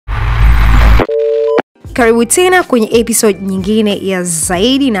Karibu tena kwenye episode nyingine ya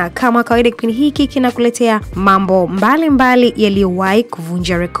Zaidi, na kama kawaida kipindi hiki kinakuletea mambo mbalimbali yaliyowahi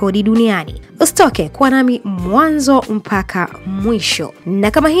kuvunja rekodi duniani. Usitoke kuwa nami mwanzo mpaka mwisho.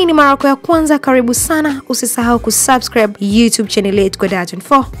 Na kama hii ni mara yako ya kwanza, karibu sana. Usisahau kusubscribe YouTube channel yetu kwa Duniani,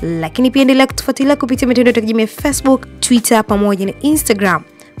 lakini pia endelea kutufuatilia kupitia mitandao ya kijamii Facebook, Twitter pamoja na Instagram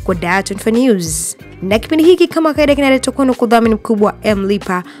kwa Duniani News. Na kipindi hiki kama kawaida kinaletwa kwenu kwa udhamini mkubwa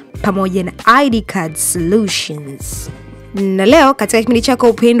MLipa pamoja na ID Card Solutions. Na leo katika kipindi chako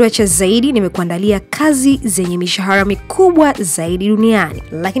upendwa cha Zaidi nimekuandalia kazi zenye mishahara mikubwa zaidi duniani.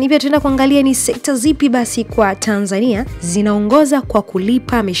 Lakini pia tunaenda kuangalia ni sekta zipi basi kwa Tanzania zinaongoza kwa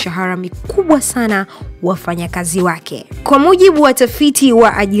kulipa mishahara mikubwa sana wafanyakazi wake. Kwa mujibu wa tafiti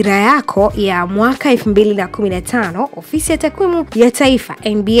wa ajira yako ya mwaka 2015, ofisi ya takwimu ya taifa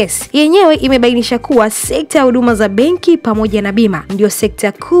NBS yenyewe imebainisha kuwa sekta ya huduma za benki pamoja na bima ndio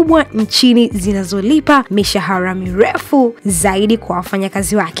sekta kubwa nchini zinazolipa mishahara mirefu zaidi kwa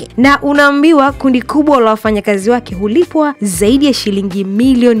wafanyakazi wake. Na unaambiwa kundi kubwa la wafanyakazi wake hulipwa zaidi ya shilingi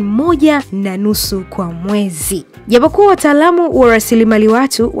milioni 1.5 kwa mwezi. Japokuwa wataalamu wa rasilimali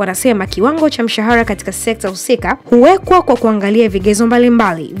watu wanasema kiwango cha mshahara katika sekta husika huwekwa kwa kuangalia vigezo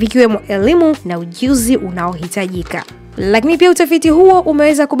mbalimbali vikiwemo elimu na ujuzi unaohitajika. Lakini pia utafiti huo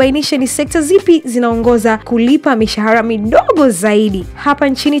umeweza kubainisha ni sekta zipi zinaongoza kulipa mishahara midogo zaidi hapa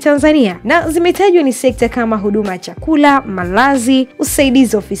nchini Tanzania. Na zimetajwa ni sekta kama huduma ya chakula, malazi,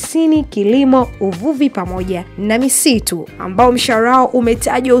 usaidizi ofisini, kilimo, uvuvi pamoja na misitu, ambao mshahara wao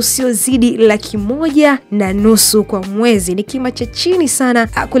umetajwa usiozidi 1.5 kwa mwezi. Ni kima cha chini sana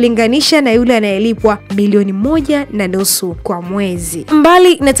kulinganisha na yule anayelipwa milioni 1.5 kwa mwezi.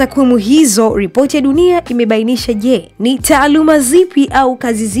 Mbali na takwimu hizo, ripoti ya dunia imebainisha ni taaluma zipi au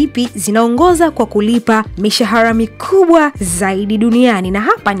kazi zipi zinaongoza kwa kulipa mishahara mikubwa zaidi duniani. Na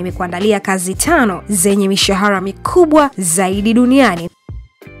hapa nimekuandalia kazi 5 zenye mishahara mikubwa zaidi duniani.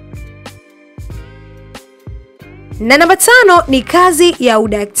 Na namba 5 ni kazi ya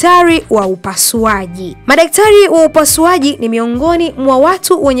udaktari wa upasuaji. Madaktari wa upasuaji ni miongoni mwa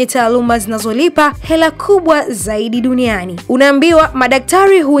watu wenye taaluma zinazolipa hela kubwa zaidi duniani. Unaambiwa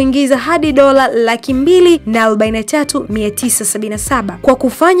madaktari huingiza hadi $243,977 kwa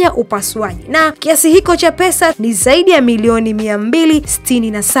kufanya upasuaji, na kiasi hiko cha pesa ni zaidi ya milioni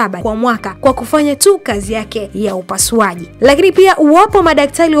 267 kwa mwaka kwa kufanya tu kazi yake ya upasuaji. Lakini pia wapo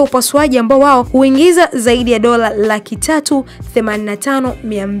madaktari wa upasuaji ambao wao huingiza zaidi ya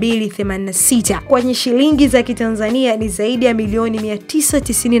 $385,286 kwenye shilingi za Kitanzania ni zaidi ya milioni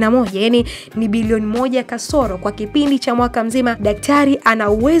 991, yani ni bilioni 1 kasoro. Kwa kipindi cha mwaka mzima daktari ana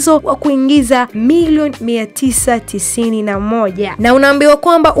uwezo wa kuingiza milioni 991. Na unaambiwa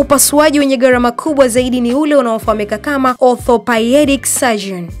kwamba upasuaji wenye gharama kubwa zaidi ni ule unaofahamika kama orthopedic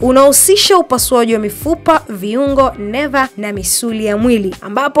surgeon, unahusisha upasuaji wa mifupa, viungo, neva na misuli ya mwili,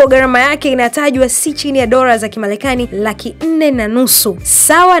 ambapo gharama yake inatajwa si chini ya dola za Kimarekani 4.5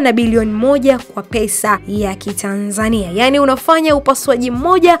 sawa na bilioni 1 kwa pesa ya Kitanzania. Yani unafanya upasuaji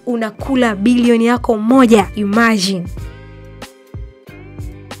mmoja unakula bilioni yako 1. Imagine.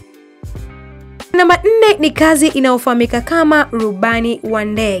 Namba 4 ni kazi inayofahamika kama rubani wa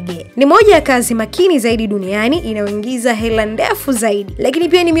ndege. Ni moja ya kazi makini zaidi duniani inayoingiza hela ndefu zaidi, lakini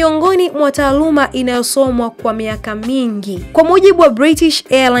pia ni miongoni mwa taaluma inayosomwa kwa miaka mingi. Kwa mujibu wa British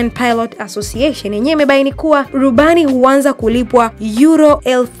Airline Pilot Association, yenyewe imebaini kuwa rubani huanza kulipwa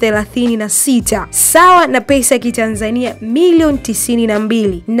 €36,000 sawa na pesa ya Kitanzania milioni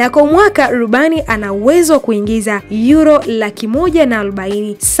 92, na kwa mwaka rubani ana uwezo wa kuingiza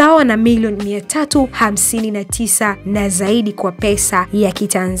 €140,000 sawa na milioni 359 na zaidi kwa pesa ya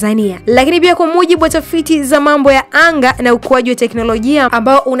Kitanzania. Lakini pia kwa mujibu wa tafiti za mambo ya anga na ukuaji wa teknolojia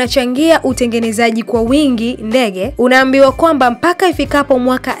ambao unachangia utengenezaji kwa wingi ndege, unaambiwa kwamba mpaka ifikapo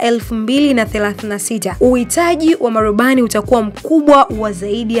mwaka 2036 uhitaji wa marubani utakuwa mkubwa wa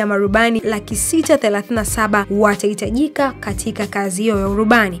zaidi ya marubani 637 watahitajika katika kazi hiyo ya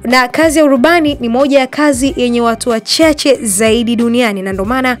urubani. Na kazi ya urubani ni moja ya kazi yenye watu wachache zaidi duniani, na ndio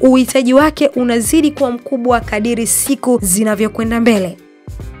maana uhitaji wake unazidi kuwa mkubwa kadiri siku zinavyokwenda mbele.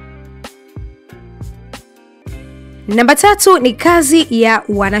 Namba 3 ni kazi ya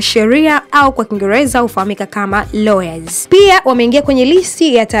wanasheria au kwa Kiingereza hufahamika kama lawyers. Pia wameingia kwenye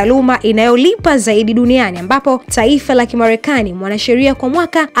listi ya taaluma inayolipa zaidi duniani, ambapo taifa la Kimarekani mwanasheria kwa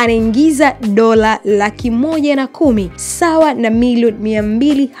mwaka anaingiza $110,000 sawa na milioni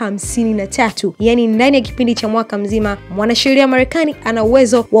 253. Yani ndani ya kipindi cha mwaka mzima mwanasheria Marekani ana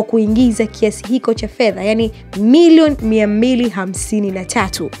uwezo wa kuingiza kiasi hiko cha fedha, yani milioni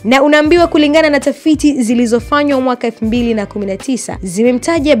 253. Na unaambiwa kulingana na tafiti zilizofanywa mwaka 2019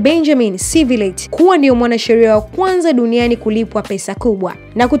 zimemtaja Benjamin Civilette kuwa ndio mwanasheria wa kwanza duniani kulipwa pesa kubwa.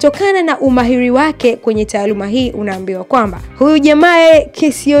 Na kutokana na umahiri wake kwenye taaluma hii, unaambiwa kwamba huyu jamaa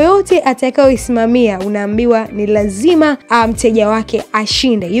kesi yoyote atakayoisimamia unaambiwa ni lazima mteja wake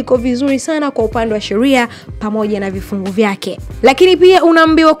ashinde. Yuko vizuri sana kwa upande wa sheria pamoja na vifungu vyake. Lakini pia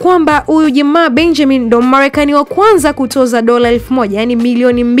unaambiwa kwamba huyu jamaa Benjamin ndo Marekani wa kwanza kutoza dola 1000, yani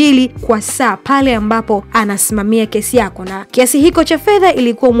milioni 2 kwa saa pale ambapo anasimamia kesi yako, na kiasi hiko cha fedha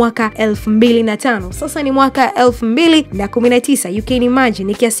ilikuwa mwaka 2005. Sasa ni mwaka 2019. You can imagine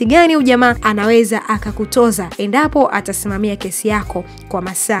ni kiasi gani huyu jamaa anaweza akakutoza endapo atasimamia kesi yako kwa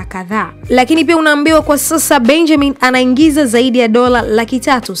masaa kadhaa. Lakini pia unaambiwa kwa sasa Benjamin anaingiza zaidi ya dola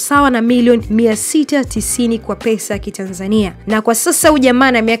 300 sawa na milioni 690 kwa pesa ya Kitanzania. Na kwa sasa huyu jamaa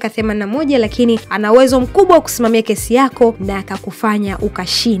ana miaka 81, lakini ana uwezo mkubwa wa kusimamia kesi yako na akakufanya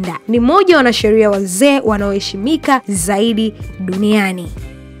ukashinda. Ni mmoja wa wanasheria wazee wanaoheshimika zaidi duniani.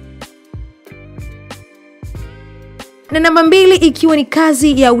 Na namba 2 ikiwa ni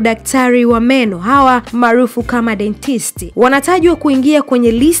kazi ya udaktari wa meno, hawa maarufu kama dentist wanatajwa kuingia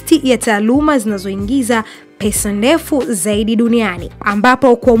kwenye listi ya taaluma zinazoingiza pesa ndefu zaidi duniani,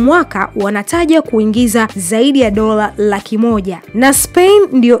 ambapo kwa mwaka wanataja kuingiza zaidi ya dola 100,000. Na Spain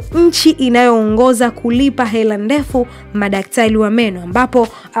ndio nchi inayoongoza kulipa hela ndefu madaktari wa meno, ambapo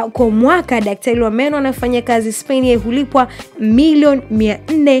kwa mwaka daktari wa meno anafanya kazi Spain hulipwa milioni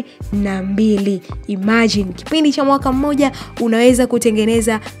 402. Imagine kipindi cha mwaka mmoja unaweza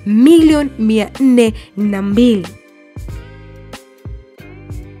kutengeneza milioni 402.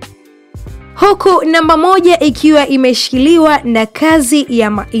 Huku namba 1 ikiwa imeshikiliwa na kazi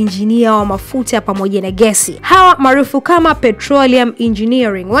ya mainjinia wa mafuta pamoja na gesi. Hawa maarufu kama petroleum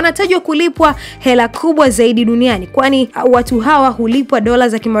engineering wanatajwa kulipwa hela kubwa zaidi duniani, kwani watu hawa hulipwa dola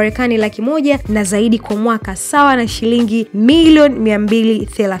za Kimarekani 100,000 na zaidi kwa mwaka, sawa na shilingi milioni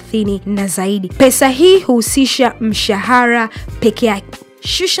 230 na zaidi. Pesa hii huhusisha mshahara peke yake.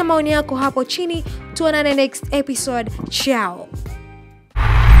 Shusha maoni yako hapo chini. Tuonane next episode. Ciao.